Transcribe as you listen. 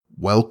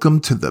Welcome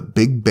to the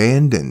Big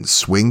Band and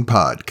Swing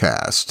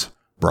Podcast,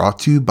 brought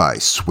to you by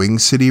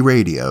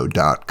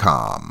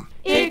SwingCityRadio.com.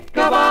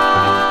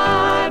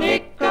 Ichabod,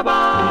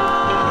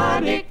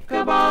 Ichabod,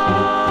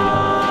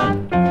 Ichabod.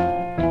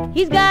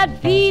 He's got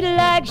feet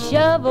like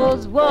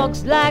shovels,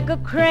 walks like a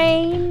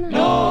crane.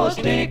 Nose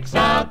sticks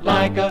out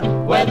like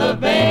a weather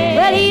vane.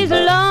 But he's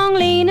long,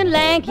 lean, and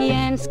lanky,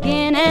 and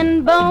skin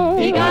and bone.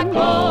 He got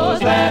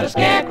clothes that a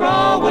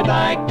scarecrow would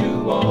like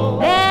to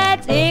own.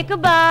 That's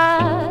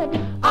Ichabod,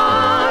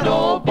 Odd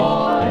old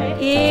boy.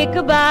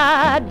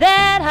 Ichabod,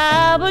 that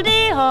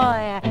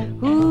hobbledehoy,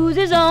 who's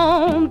his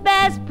own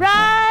best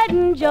pride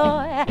and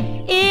joy.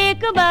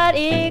 Ichabod,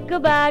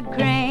 Ichabod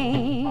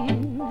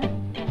Crane.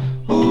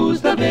 Who's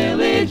the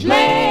village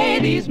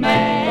ladies'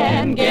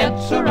 man?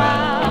 Gets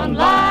around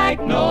like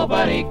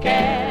nobody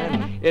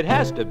can. It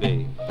has to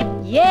be.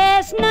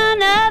 Yes,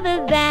 none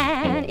other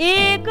than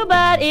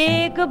Ichabod,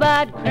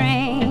 Ichabod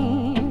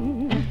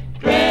Crane.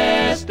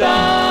 Dressed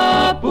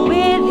up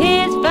With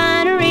his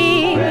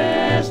finery,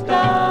 dressed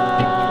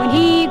up. when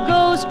he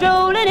goes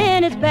strolling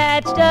in his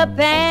patched up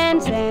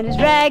pants and his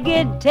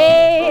ragged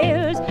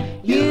tails,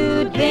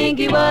 you'd think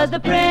he was the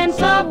Prince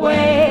of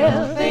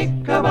Wales.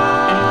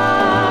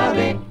 Ichabod,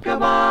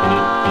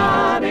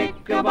 Ichabod,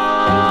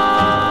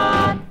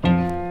 Ichabod.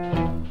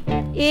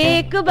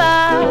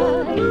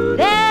 Ichabod,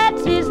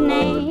 that's his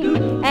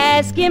name.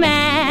 Ask him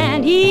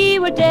and he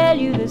will tell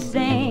you the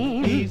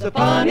same. He's a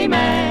funny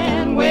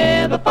man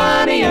with a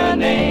funnier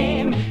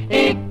name.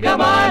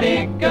 Ichabod,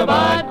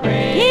 Ichabod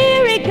Crane.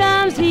 Here he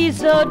comes, he's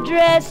so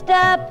dressed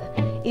up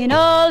in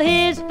all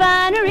his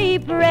finery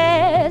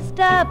pressed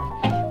up.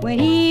 When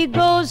he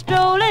goes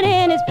strolling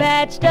in his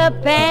patched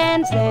up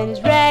pants and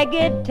his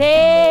ragged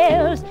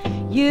tails,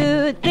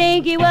 you'd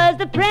think he was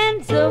the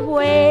Prince of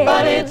Wales.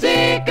 But it's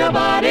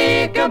Ichabod,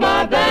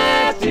 Ichabod,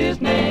 that's his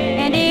name.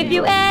 And if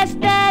you ask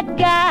that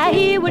guy,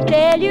 he would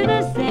tell you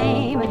the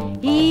same.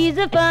 He's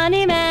a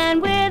funny man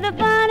with a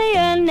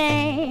funnier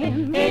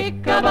name.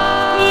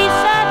 Ichabod, He's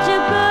such a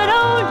good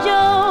old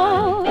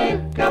Joe,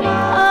 Ichabod,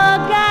 a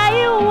guy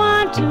you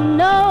want to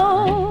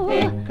know.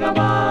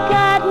 Ichabod.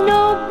 Got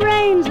no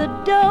brains or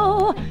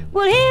dough.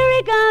 Well, here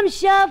he comes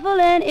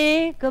shuffling,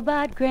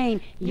 Ichabod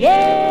Crane.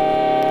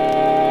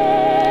 Yes,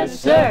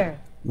 sir.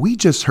 We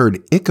just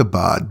heard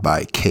Ichabod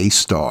by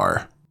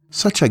Starr.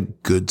 Such a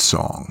good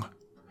song.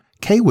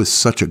 Kay was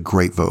such a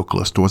great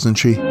vocalist, wasn't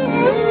she?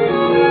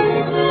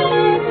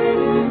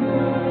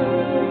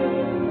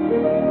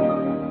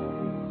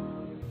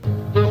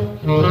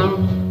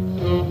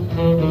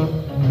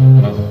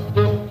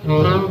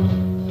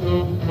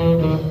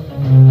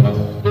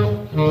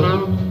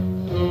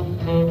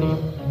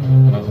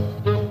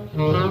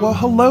 Well,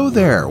 hello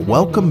there.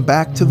 Welcome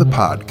back to the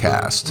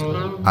podcast.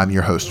 I'm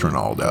your host,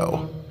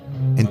 Ronnaldo.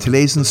 In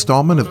today's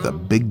installment of the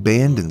Big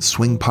Band and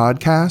Swing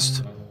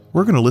Podcast,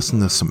 we're going to listen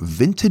to some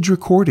vintage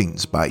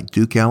recordings by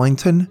Duke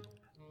Ellington,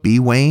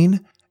 Wain,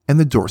 and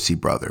the Dorsey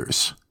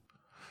brothers.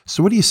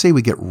 So what do you say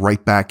we get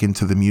right back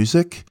into the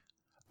music?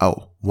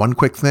 Oh, one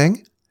quick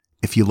thing.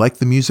 If you like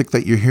the music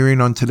that you're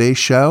hearing on today's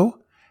show,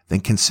 then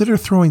consider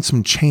throwing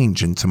some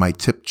change into my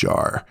tip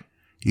jar.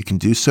 You can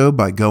do so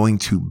by going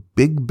to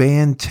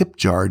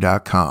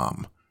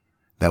bigbandtipjar.com.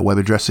 That web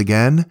address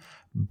again,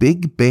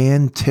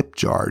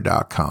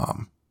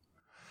 bigbandtipjar.com.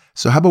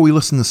 So how about we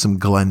listen to some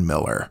Glenn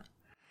Miller?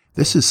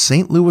 This is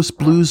St. Louis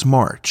Blues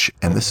March,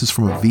 and this is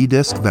from a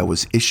V-disc that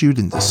was issued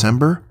in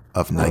December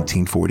of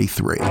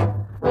 1943.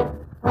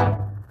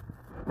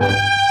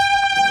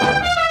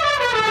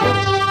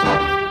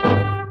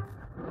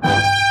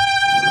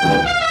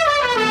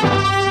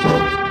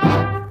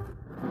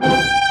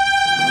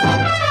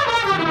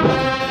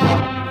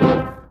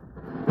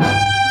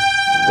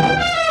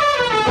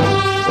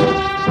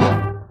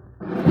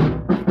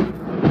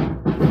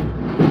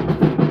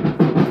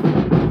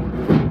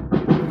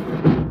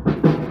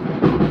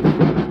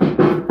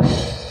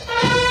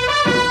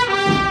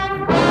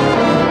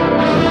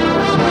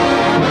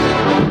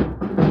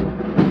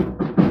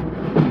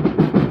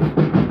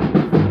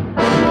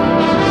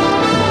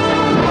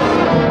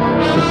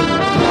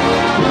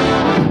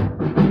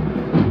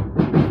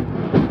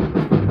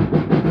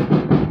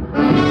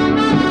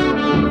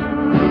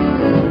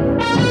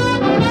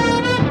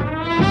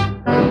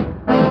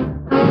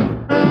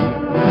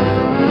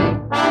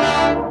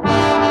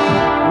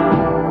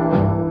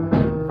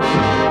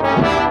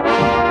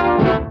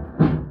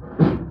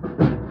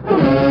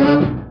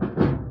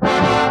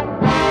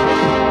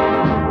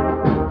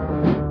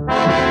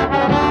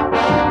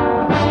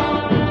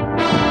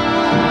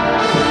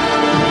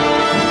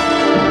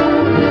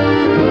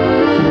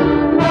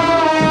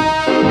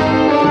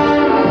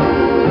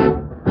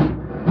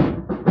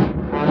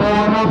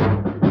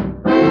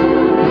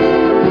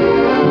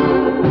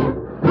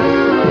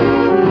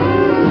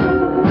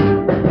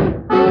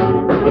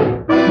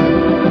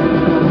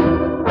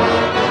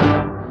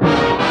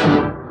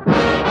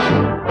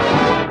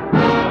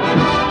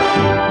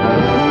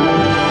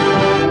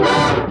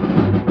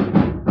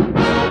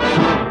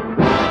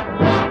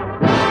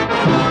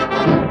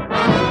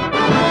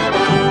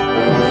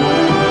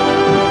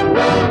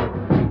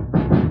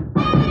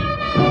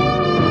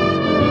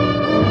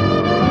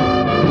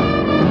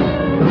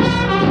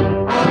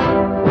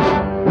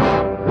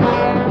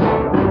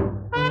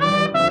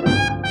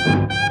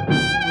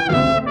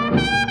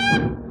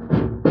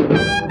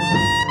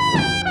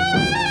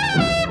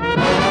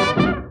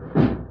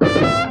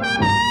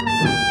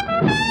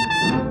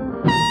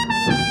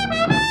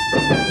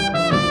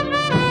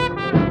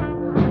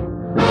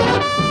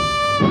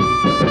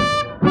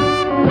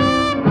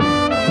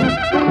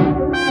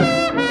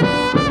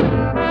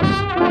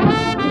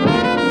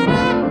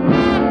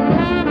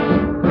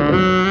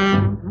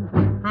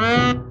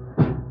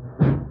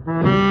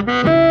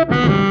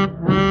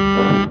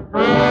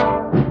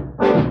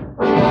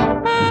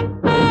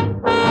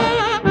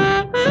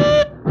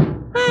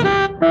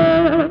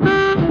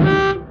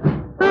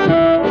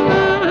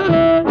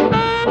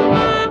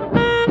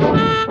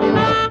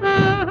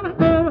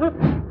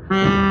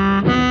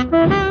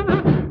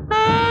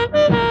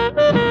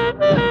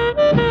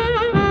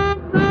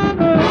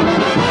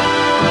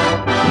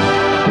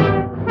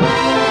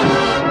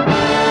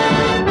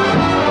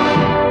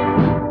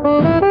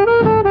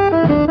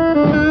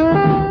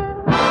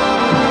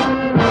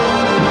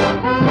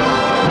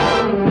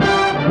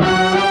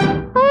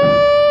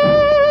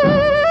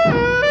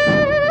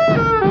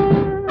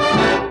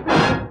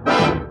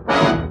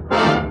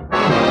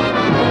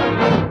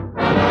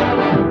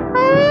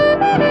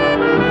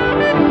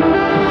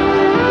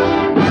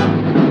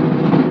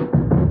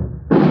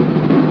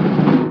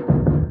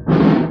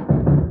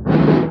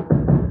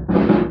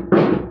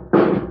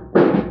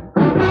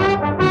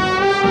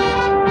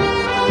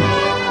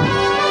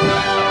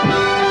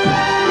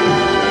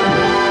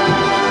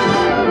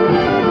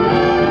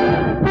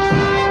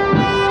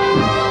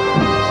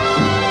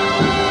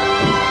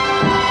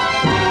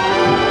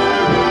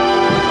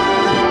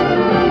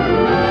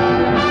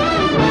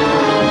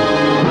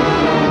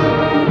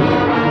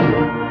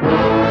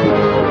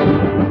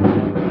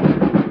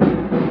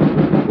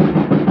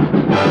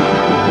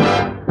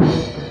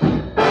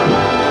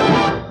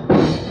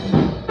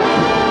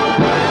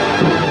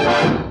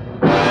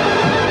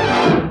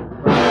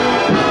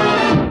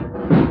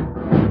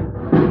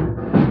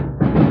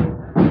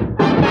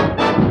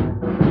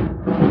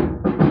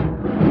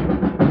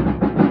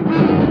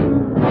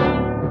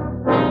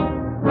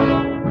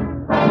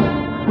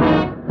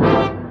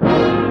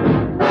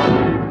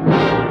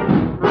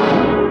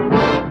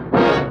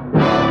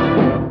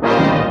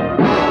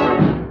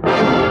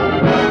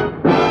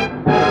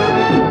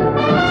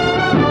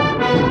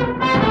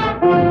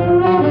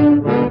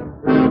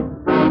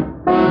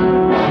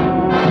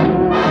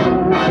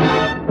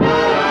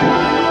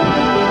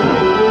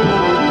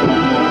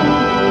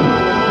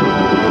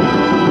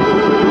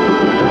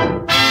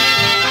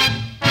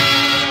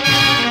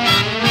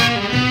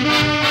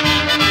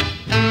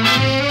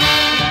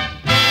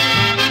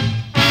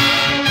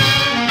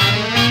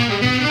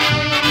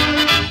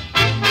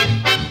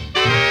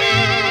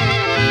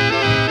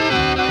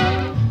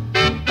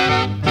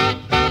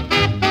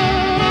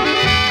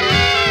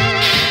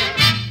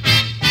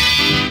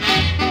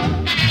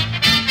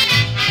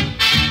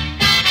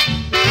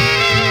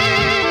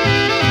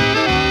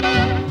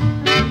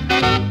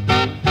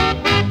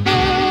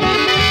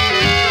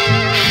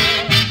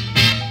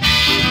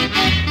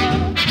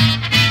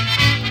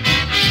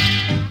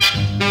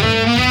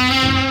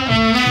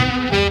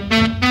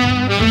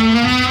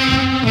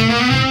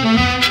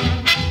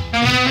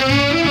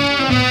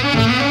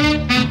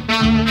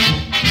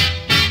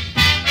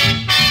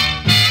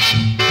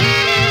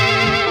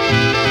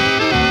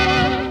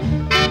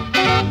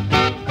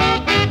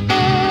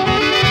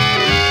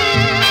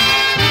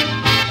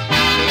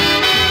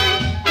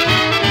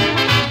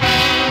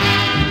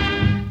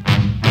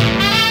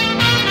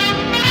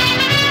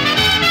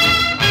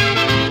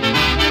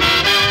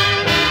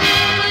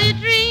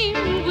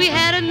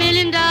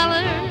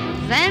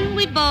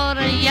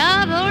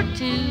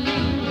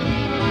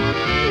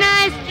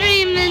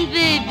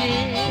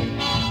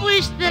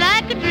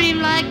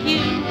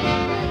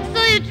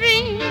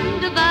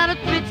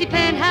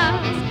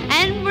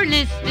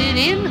 enlisted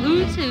in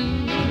who's who.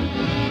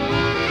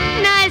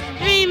 Nice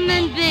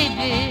dreaming,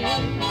 baby.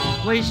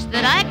 Wish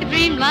that I could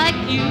dream like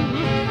you.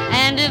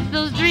 And if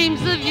those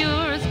dreams of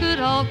yours could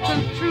all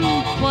come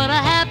true, what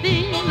a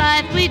happy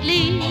life we'd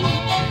lead.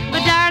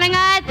 But darling,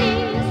 I'd be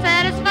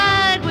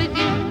satisfied with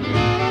you.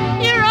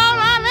 You're all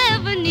I'll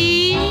ever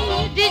need.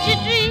 Did you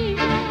dream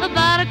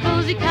about a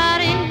cozy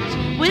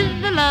cottage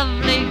with a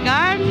lovely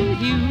garden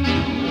view?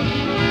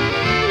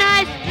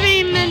 Nice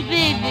dreaming,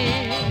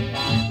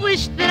 baby.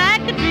 Wish that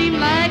I could dream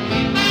like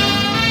you.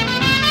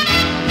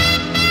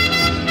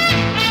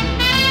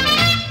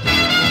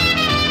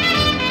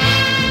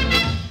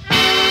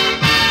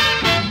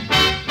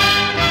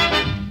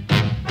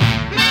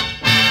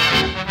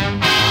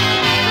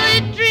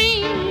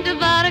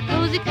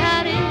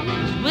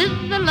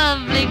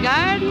 Lovely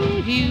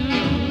garden view.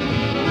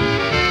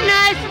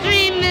 Nice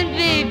dreaming,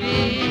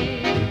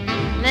 baby.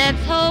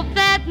 Let's hope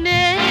that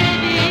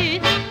maybe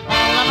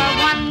all of our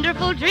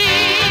wonderful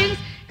dreams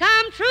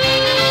come true.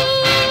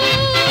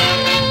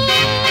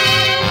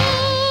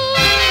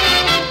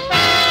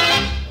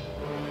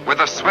 With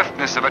the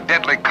swiftness of a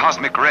deadly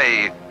cosmic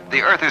ray,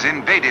 the Earth is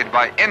invaded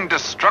by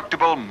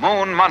indestructible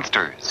moon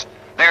monsters.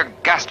 Their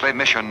ghastly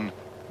mission,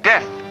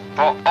 death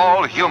for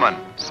all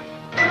humans.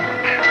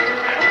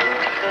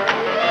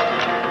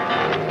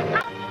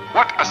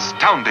 What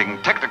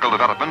astounding technical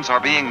developments are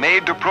being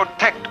made to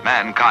protect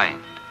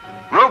mankind?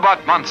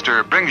 Robot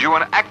Monster brings you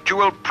an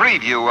actual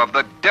preview of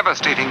the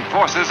devastating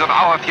forces of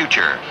our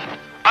future.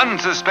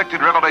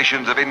 Unsuspected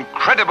revelations of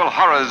incredible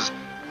horrors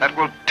that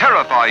will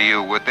terrify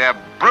you with their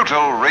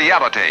brutal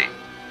reality.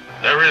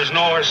 There is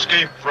no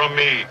escape from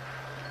me.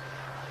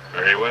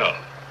 Very well.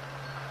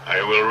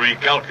 I will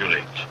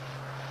recalculate.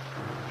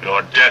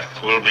 Your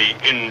death will be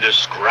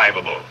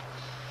indescribable.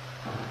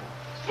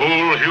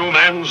 Fool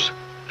humans!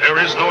 There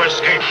is no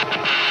escape.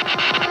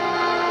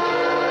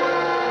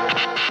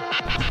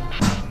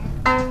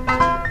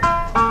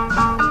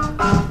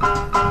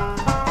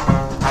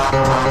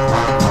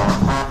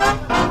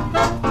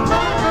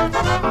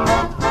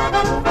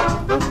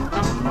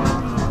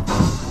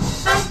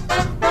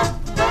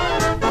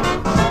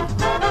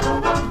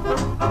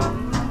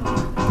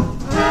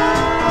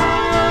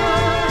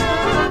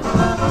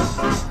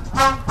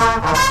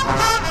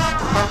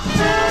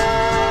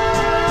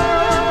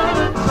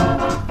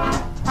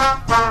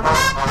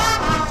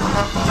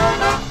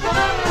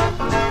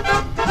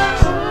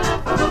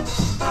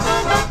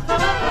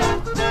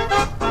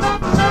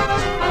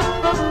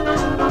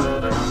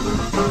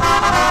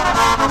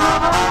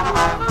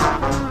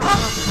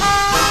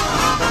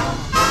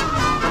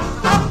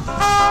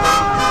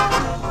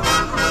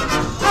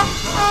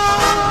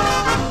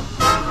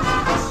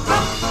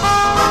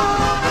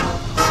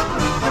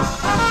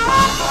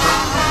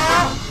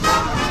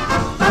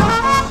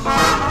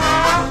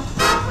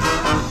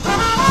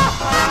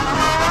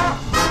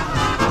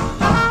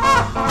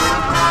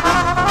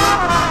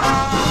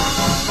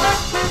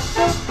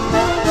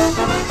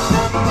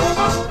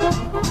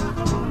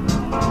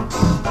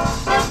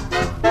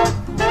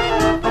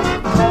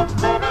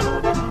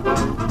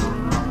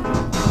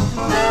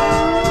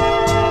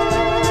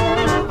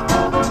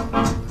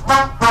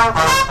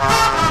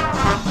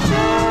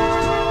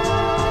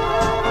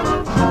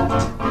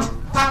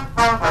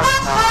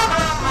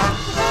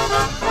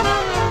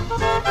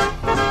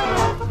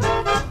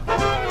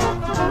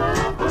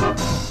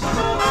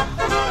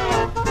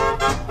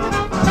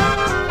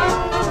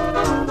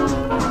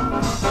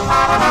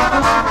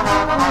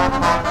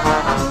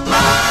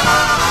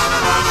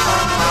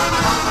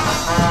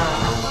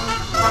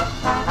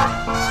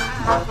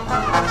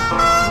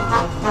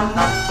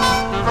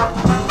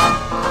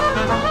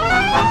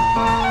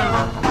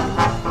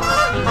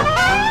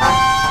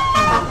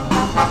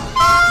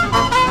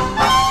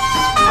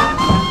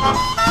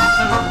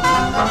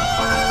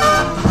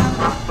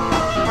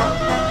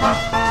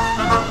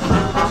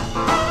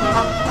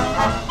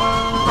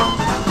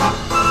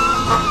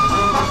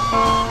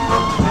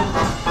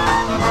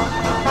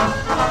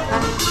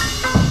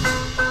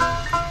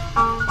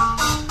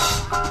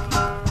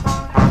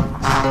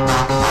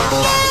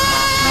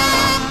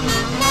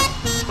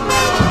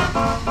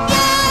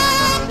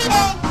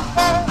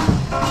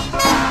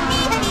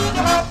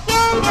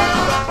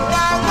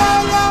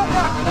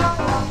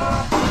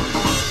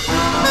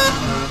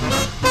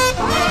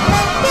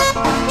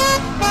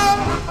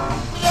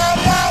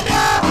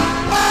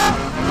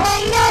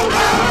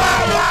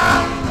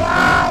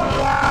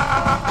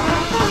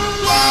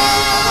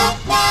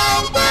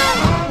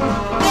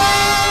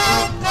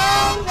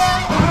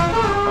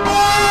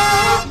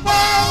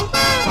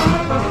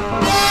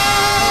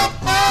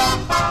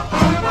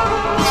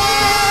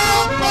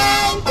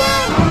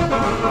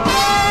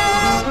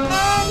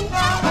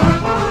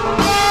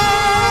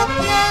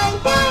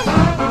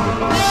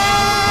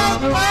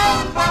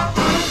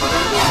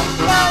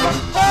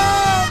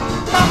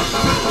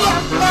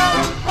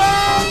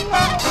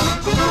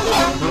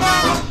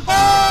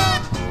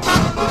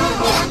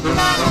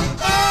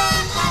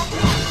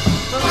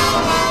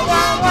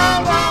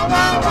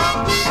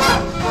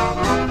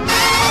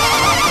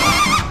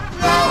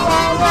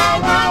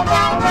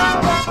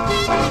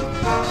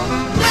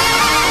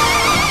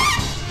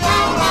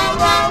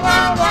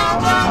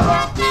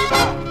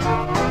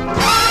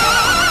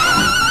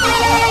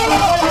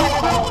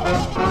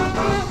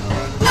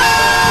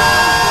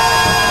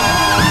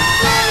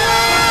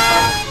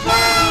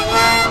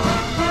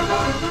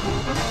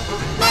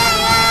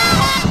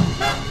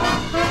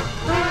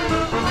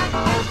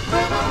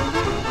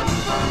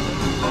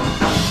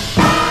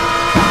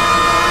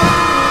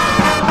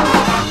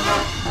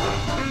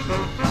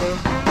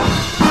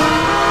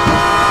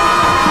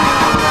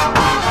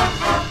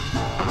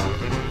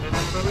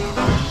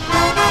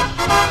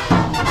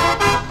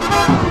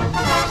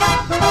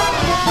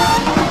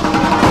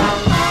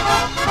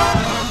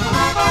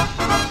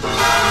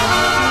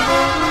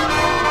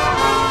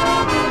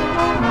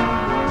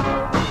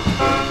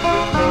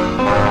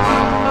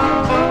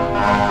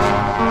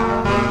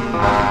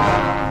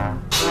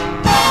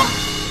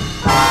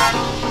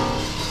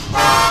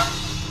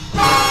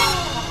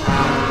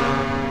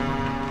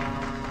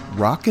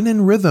 Rockin'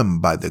 in Rhythm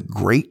by the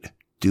great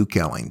Duke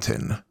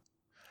Ellington.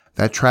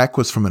 That track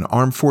was from an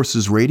Armed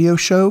Forces radio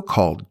show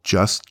called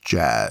Just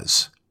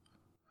Jazz.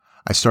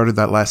 I started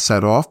that last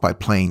set off by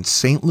playing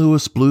St.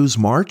 Louis Blues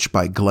March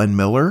by Glenn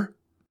Miller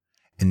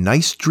and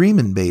Nice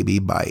Dreamin' Baby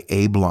by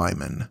Abe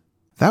Lyman.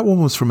 That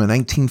one was from a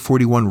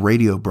 1941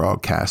 radio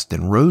broadcast,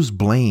 and Rose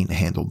Blaine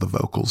handled the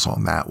vocals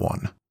on that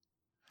one.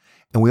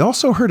 And we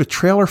also heard a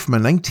trailer from a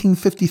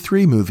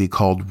 1953 movie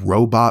called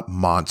Robot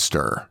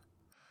Monster.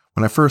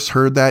 When I first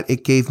heard that,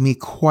 it gave me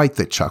quite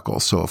the chuckle,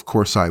 so of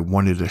course I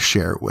wanted to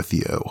share it with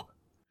you.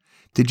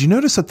 Did you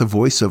notice that the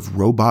voice of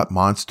Robot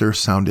Monster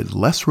sounded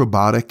less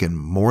robotic and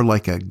more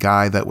like a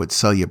guy that would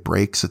sell you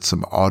brakes at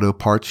some auto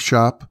parts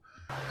shop?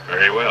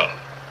 Very well.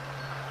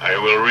 I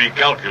will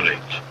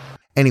recalculate.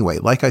 Anyway,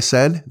 like I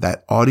said,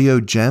 that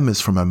audio gem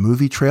is from a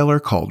movie trailer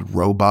called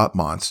Robot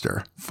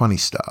Monster. Funny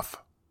stuff.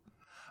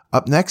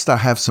 Up next, I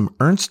have some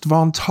Ernst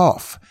von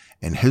Toff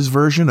and his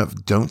version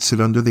of Don't Sit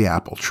Under the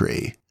Apple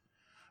Tree.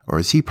 Or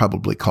as he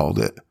probably called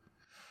it,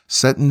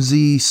 Setzen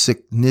Sie sich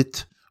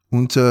nicht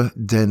unter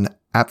den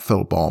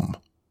Apfelbaum.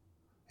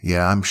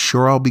 Yeah, I'm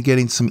sure I'll be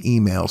getting some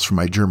emails from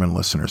my German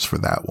listeners for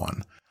that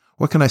one.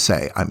 What can I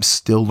say? I'm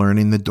still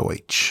learning the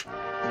Deutsch.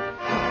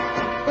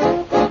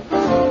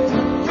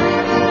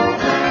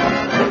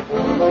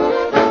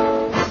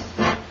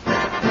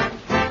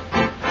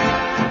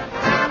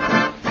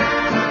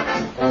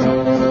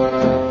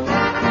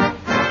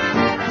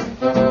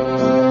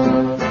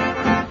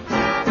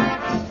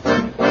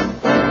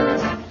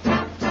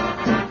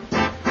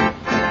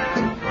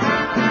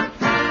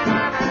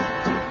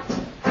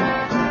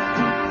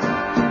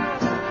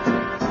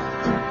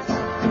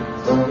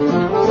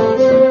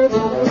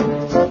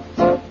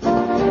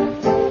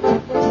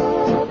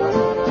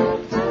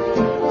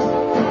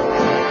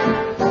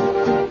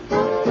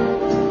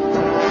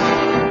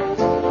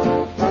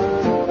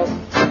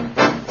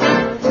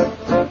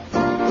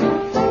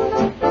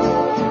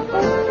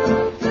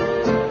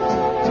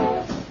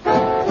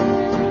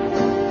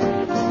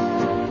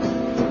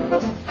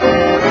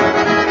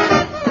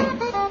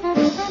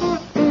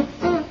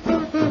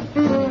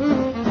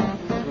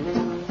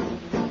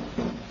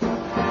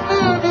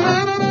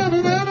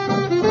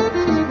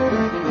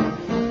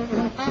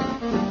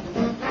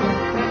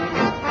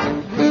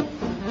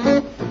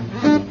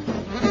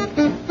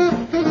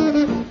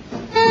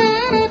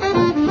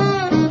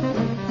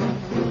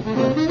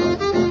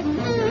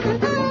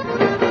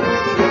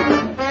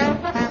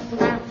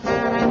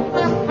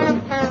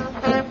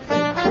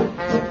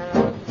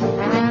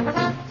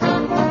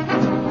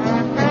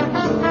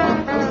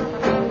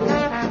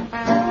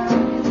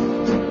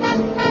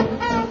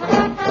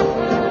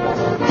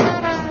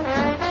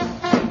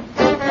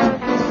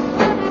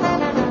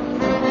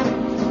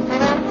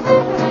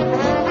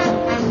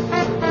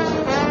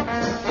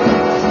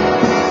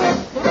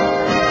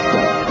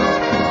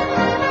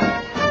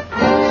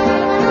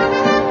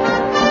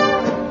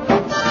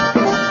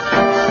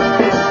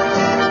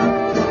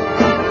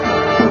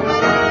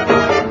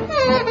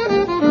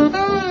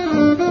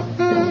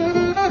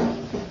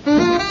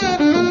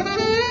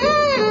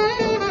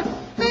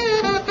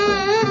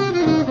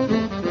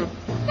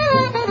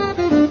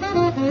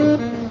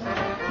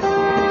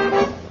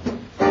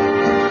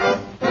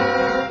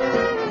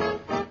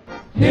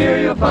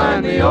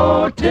 Find the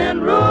old tin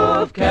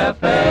roof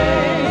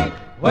cafe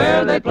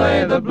where they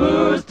play the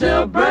blues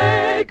till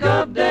break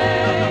of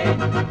day.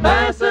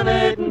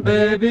 Fascinating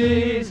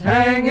babies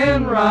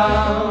hanging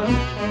round,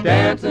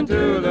 dancing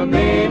to the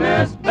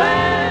meanest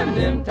band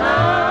in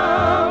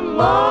town.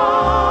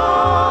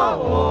 Lord,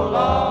 oh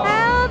Lord,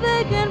 how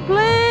they can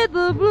play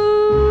the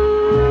blues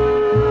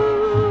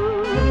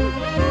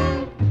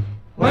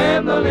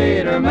when the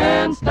leader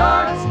man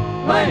starts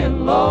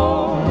playing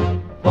low.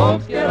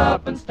 Folks get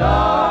up and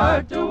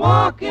start to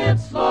walk it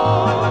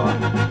slow.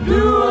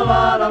 Do a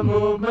lot of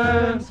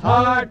movements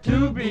hard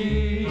to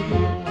beat,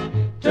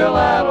 till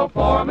that old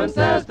foreman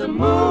says to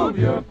move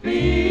your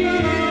feet.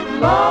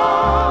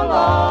 Lord,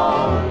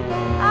 Lord,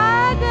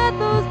 I got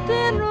those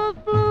tin roof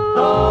blues.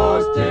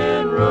 Those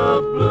tin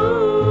roof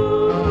blues.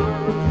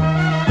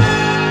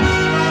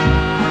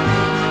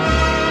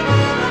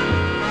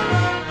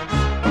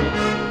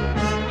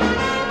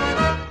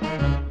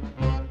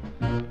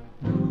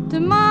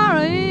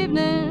 Tomorrow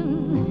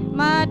evening,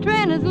 my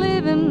train is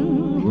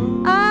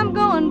leaving. I'm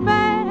going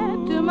back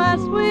to my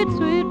sweet,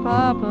 sweet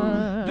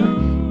papa.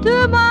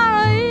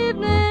 Tomorrow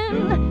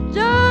evening,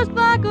 just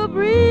like a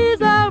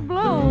breeze I'll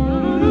blow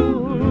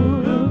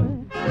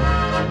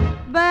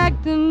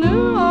back to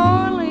New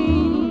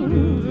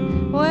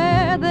Orleans,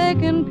 where they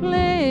can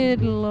play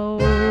it low.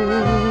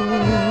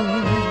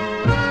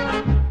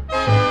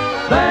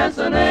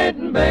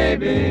 Fascinating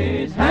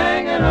babies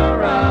hanging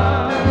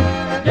around,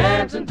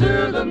 dancing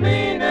to the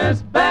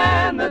meanest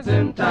band that's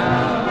in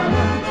town.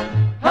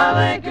 How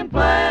they can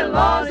play,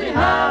 Lawsy,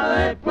 how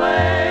they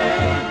play.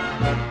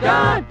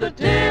 Got the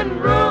tin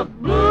roof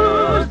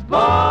blues, boy.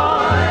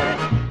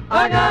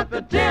 I got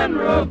the tin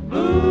roof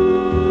blues.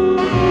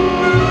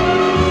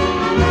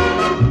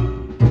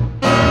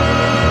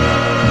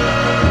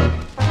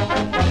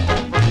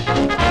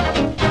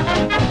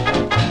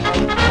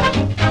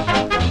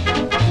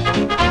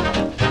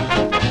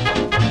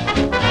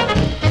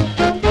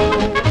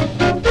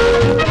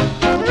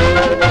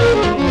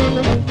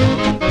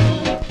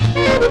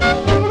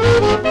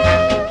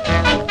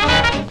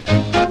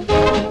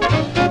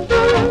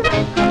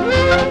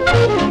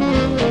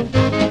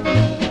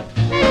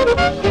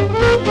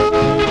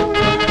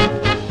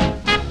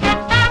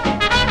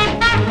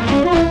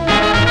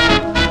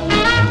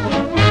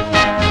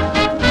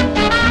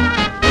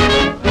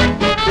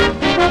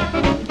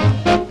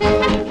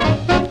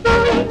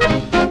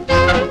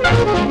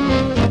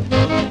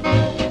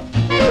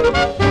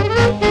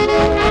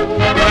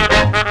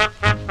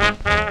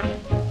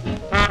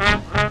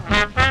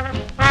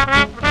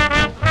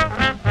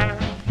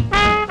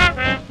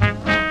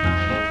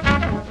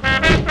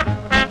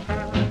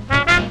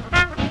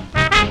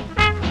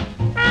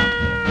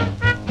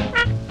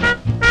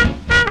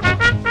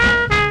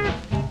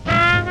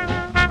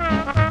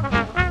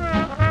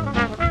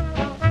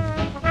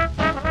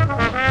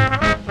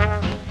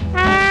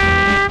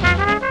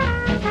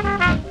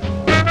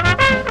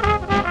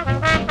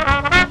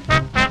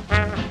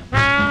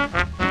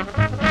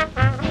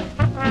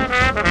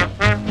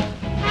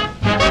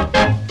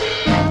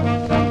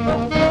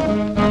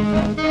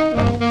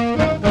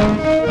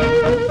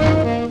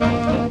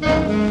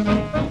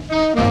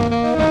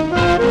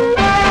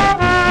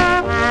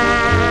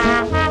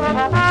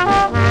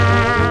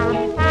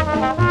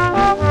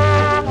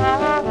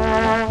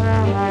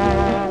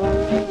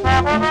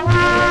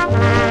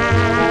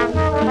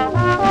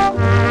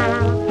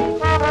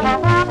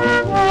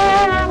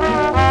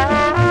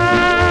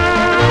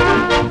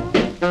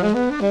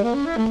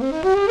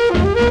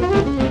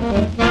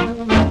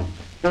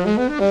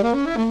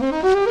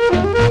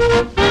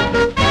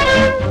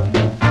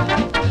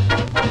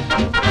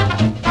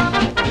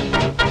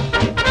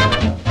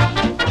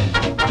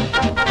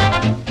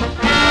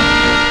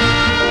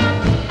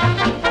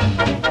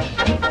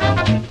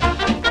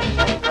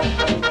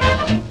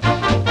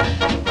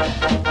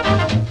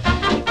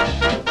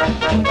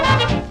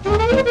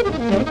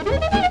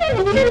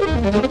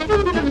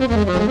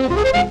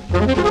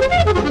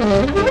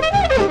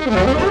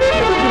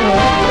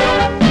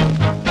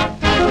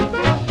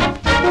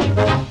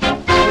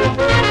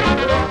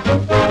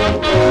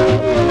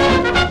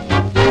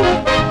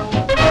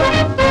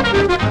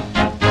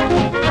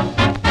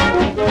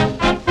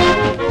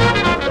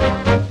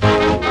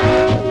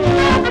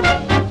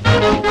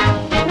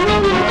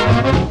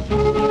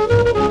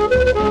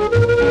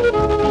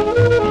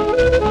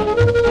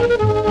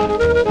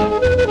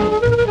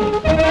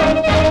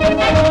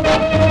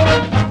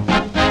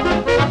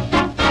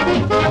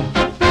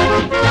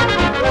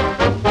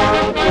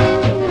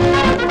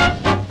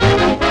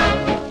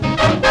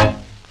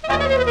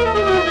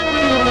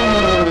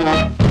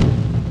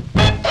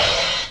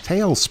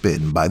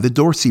 Tailspin by the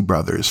Dorsey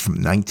Brothers from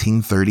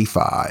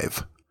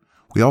 1935.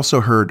 We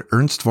also heard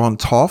Ernst von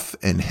Toff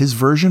and his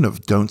version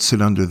of Don't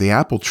Sit Under the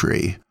Apple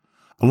Tree,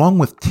 along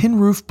with Tin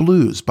Roof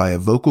Blues by a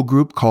vocal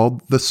group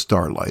called the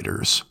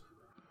Starlighters.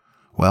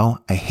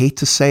 Well, I hate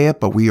to say it,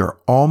 but we are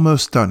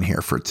almost done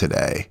here for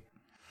today.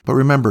 But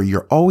remember,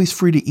 you're always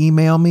free to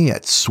email me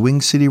at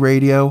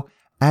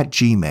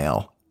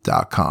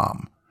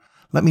swingcityradio@gmail.com.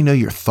 Let me know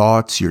your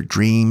thoughts, your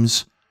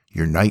dreams,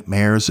 your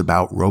nightmares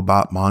about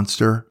Robot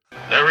Monster.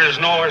 There is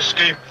no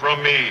escape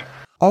from me.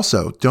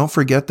 Also, don't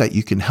forget that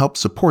you can help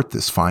support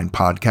this fine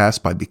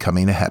podcast by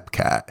becoming a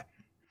Hepcat.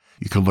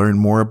 You can learn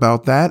more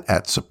about that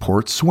at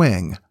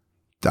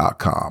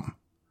supportswing.com.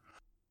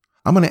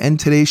 I'm going to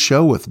end today's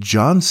show with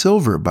John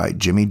Silver by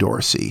Jimmy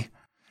Dorsey.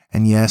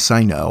 And yes,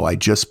 I know, I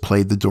just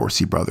played the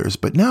Dorsey Brothers,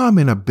 but now I'm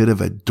in a bit of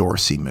a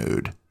Dorsey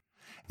mood.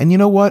 And you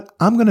know what?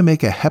 I'm going to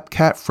make a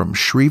Hepcat from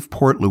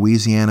Shreveport,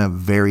 Louisiana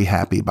very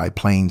happy by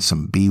playing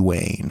some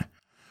Wain.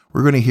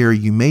 We're going to hear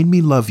You Made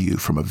Me Love You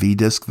from a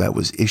V-disc that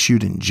was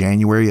issued in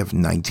January of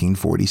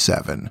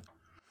 1947.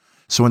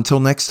 So until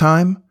next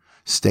time,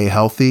 stay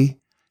healthy,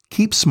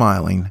 keep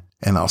smiling,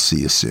 and I'll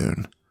see you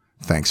soon.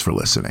 Thanks for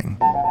listening.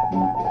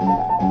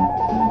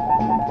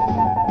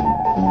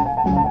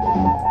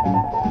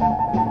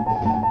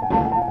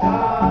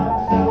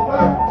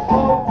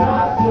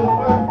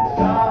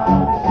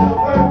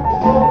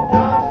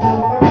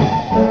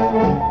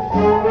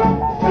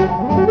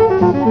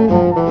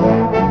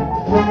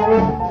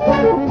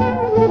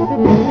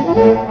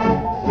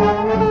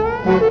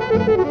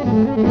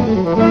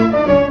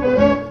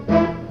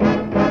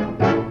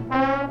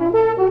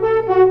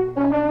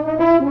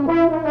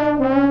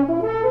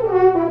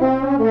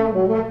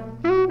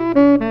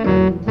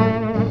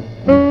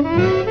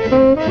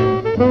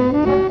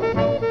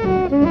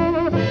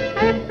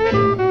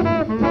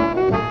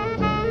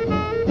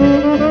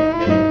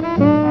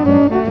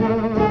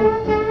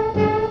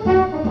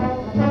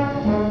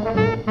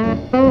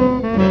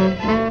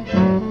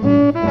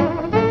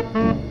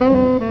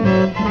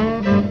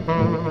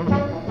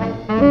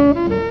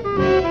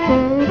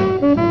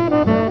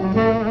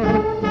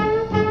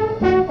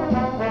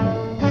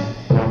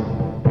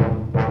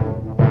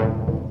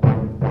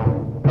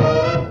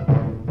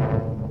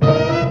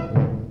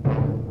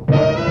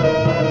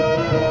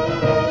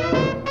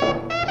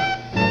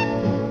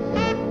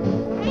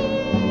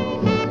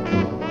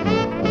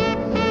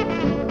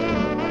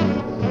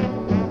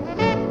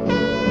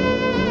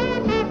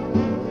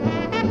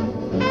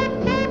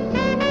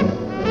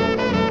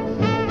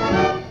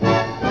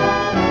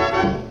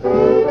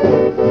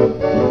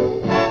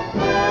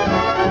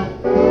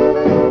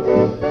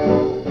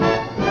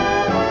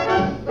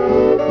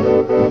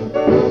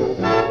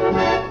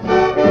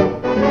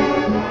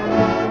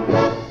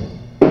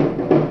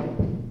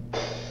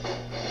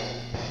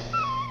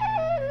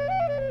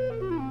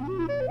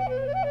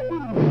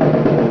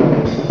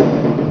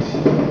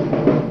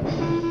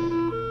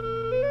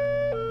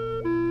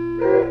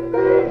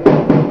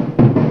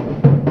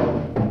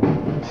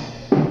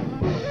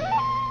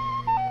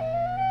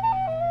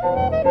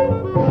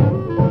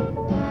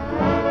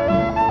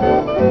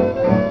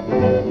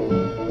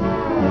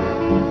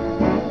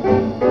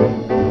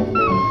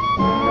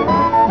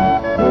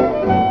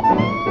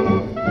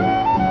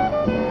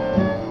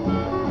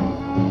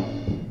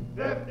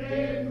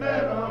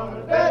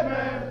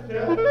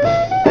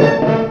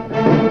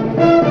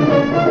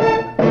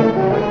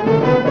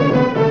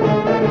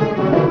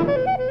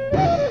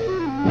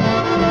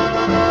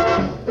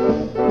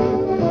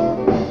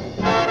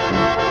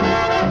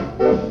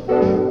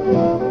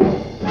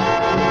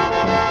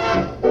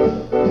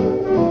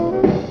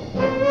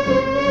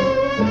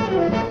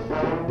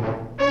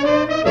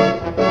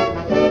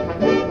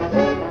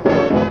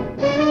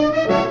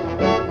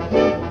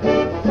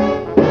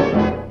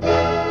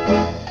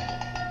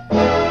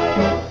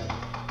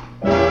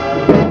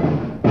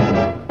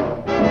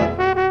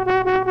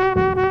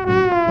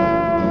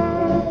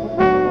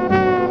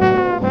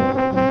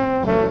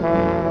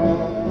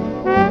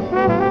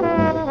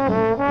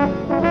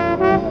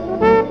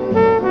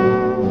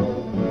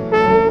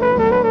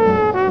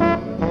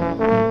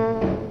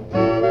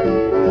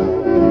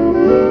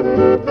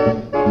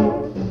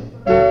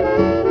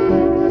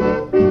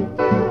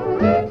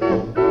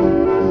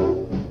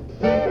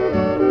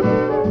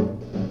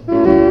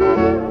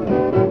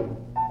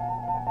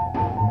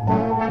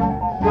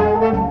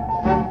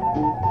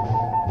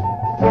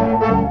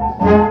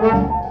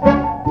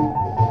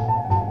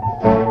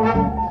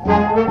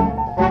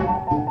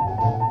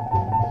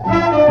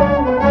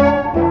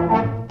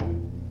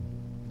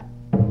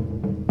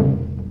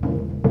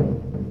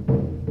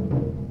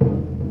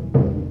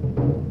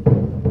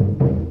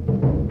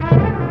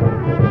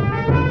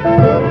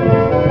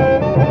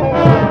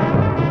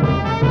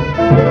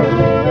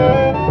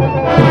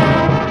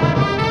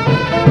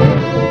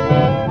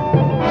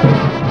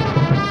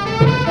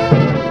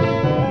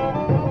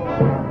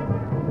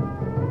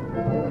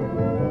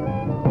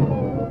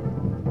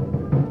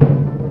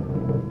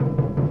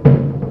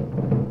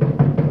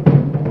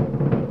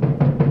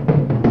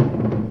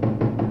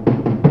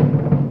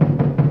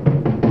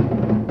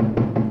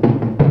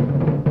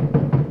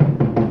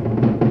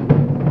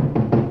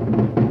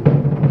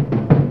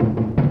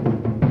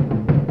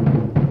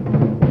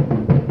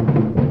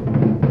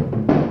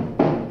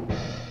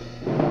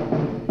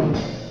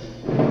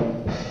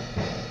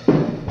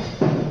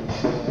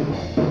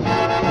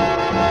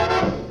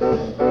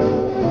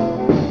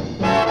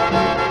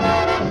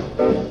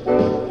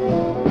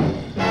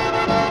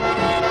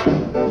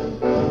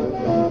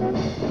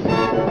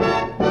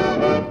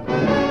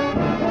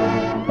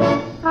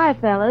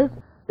 fellas.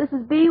 This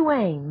is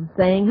Wain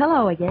saying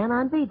hello again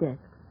on V-Disc.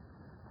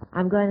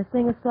 I'm going to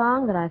sing a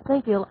song that I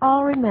think you'll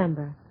all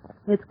remember.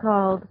 It's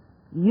called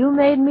You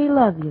Made Me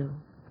Love You.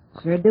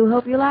 Sure do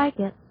hope you like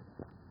it.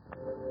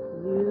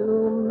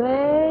 You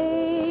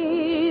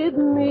made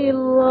me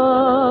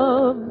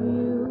love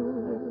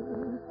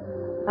you.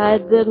 I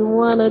didn't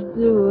want to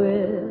do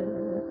it.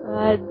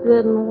 I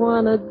didn't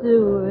want to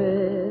do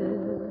it.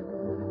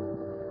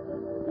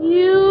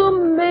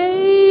 You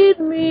made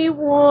me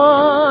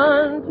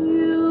want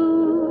you.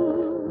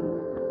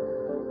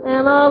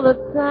 And all the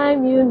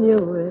time you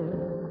knew it.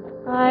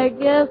 I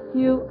guess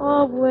you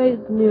always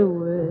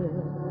knew it.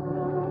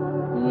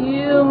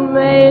 You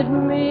made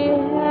me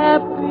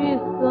happy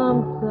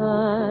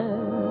sometimes.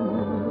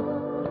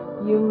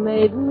 You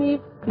made me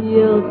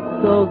feel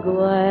so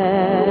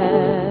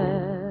glad.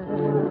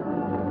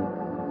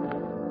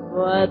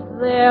 But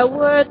there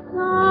were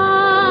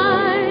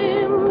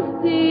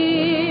times,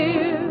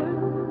 dear,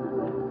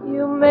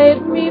 you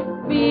made me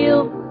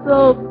feel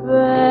so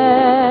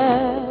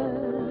bad.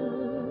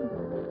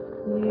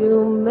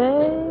 You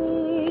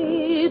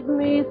made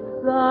me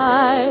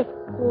sigh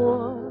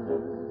for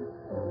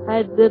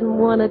I didn't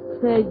want to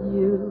tell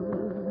you.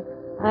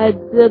 I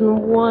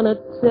didn't want to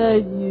tell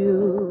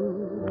you.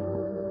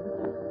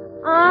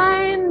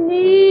 I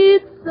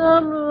need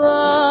some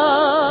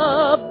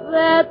love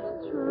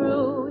that's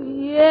true.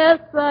 Yes,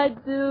 I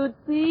do.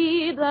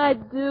 Indeed, I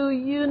do.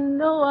 You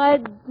know I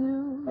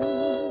do.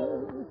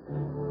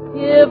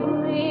 Give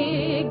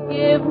me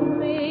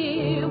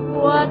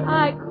what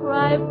I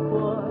cry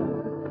for.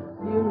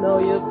 You know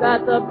you've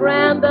got the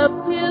brand of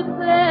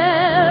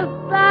kisses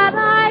that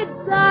I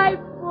die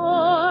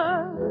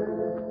for.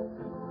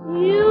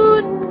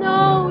 You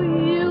know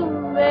you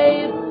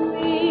made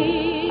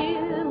me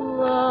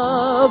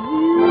love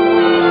you.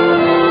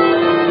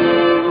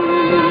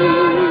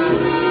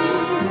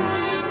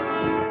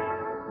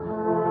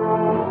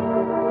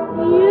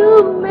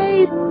 You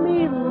made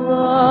me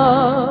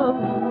love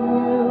you.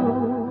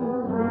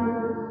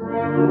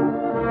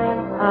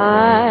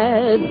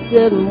 I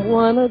didn't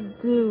want to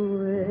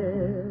do it.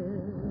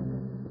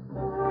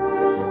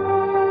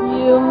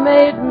 You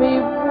made me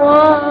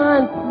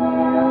want you.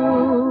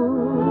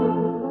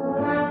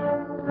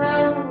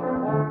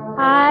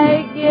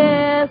 I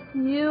guess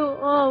you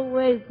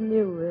always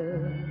knew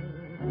it.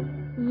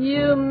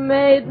 You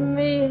made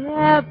me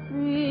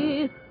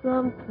happy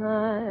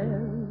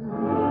sometimes.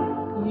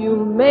 You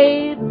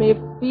made me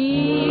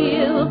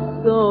feel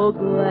so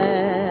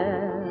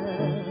glad.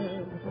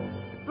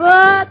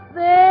 But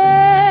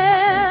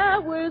there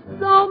were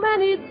so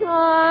many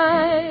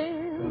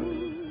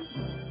times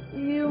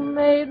you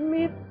made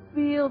me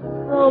feel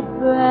so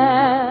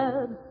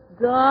bad.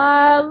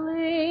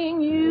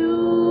 Darling, you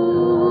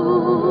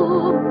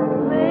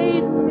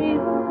made me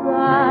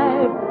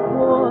sigh,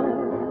 boy.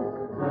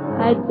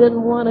 I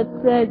didn't want to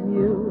tell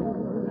you.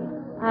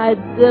 I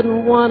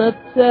didn't want to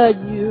tell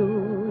you.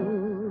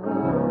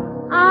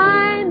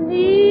 I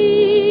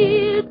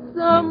need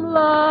some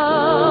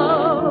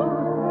love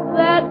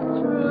that's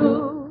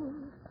true.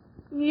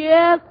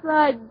 Yes,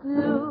 I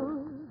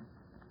do.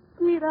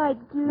 Indeed, I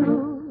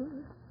do.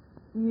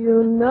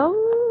 You know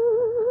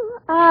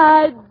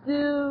I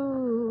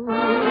do.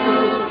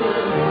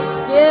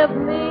 Give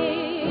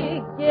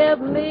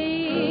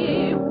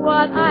me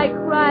what I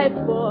cried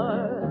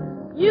for.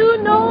 You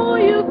know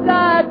you've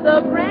got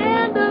the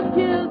brand of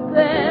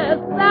kisses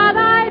that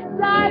I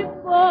die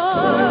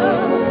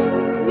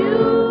for.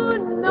 You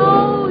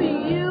know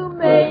you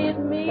made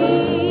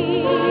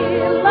me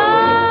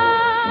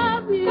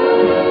love you.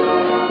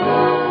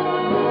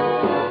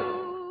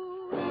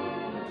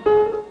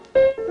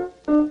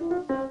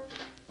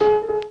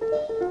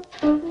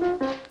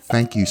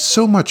 Thank you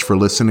so much for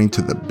listening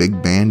to the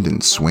Big Band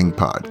and Swing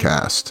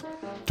podcast.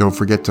 Don't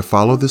forget to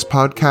follow this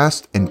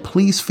podcast, and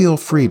please feel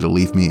free to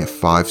leave me a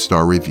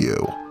 5-star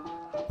review.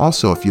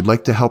 Also, if you'd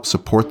like to help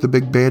support the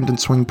Big Band and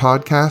Swing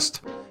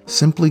podcast,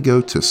 simply go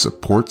to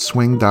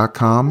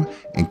supportswing.com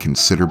and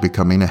consider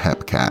becoming a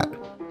Hepcat.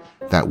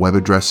 That web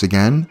address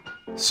again,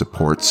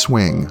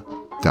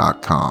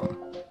 supportswing.com.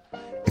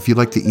 If you'd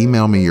like to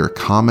email me your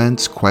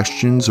comments,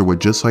 questions, or would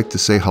just like to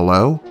say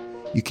hello,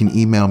 you can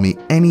email me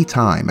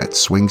anytime at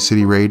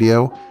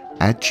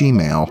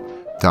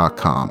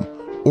swingcityradio@gmail.com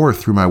or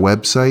through my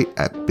website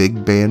at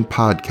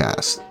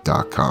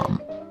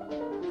bigbandpodcast.com.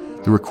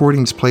 The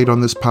recordings played on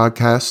this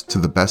podcast, to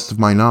the best of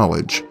my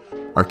knowledge,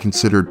 are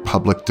considered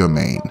public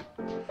domain.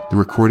 The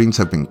recordings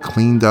have been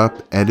cleaned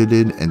up,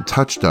 edited, and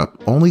touched up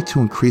only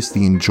to increase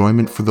the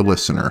enjoyment for the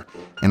listener,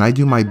 and I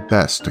do my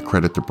best to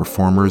credit the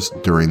performers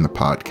during the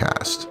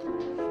podcast.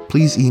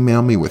 Please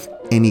email me with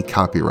any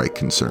copyright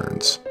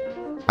concerns.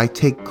 I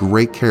take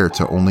great care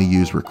to only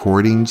use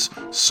recordings,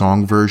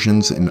 song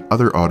versions, and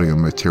other audio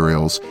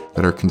materials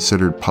that are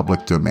considered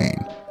public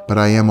domain, but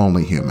I am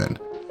only human,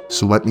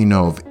 so let me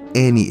know of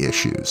any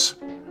issues.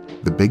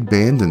 The Big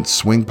Band and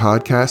Swing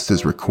podcast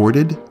is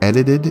recorded,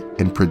 edited,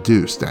 and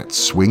produced at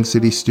Swing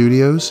City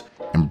Studios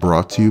and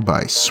brought to you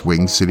by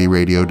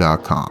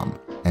SwingCityRadio.com.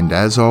 And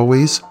as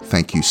always,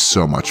 thank you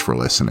so much for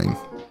listening.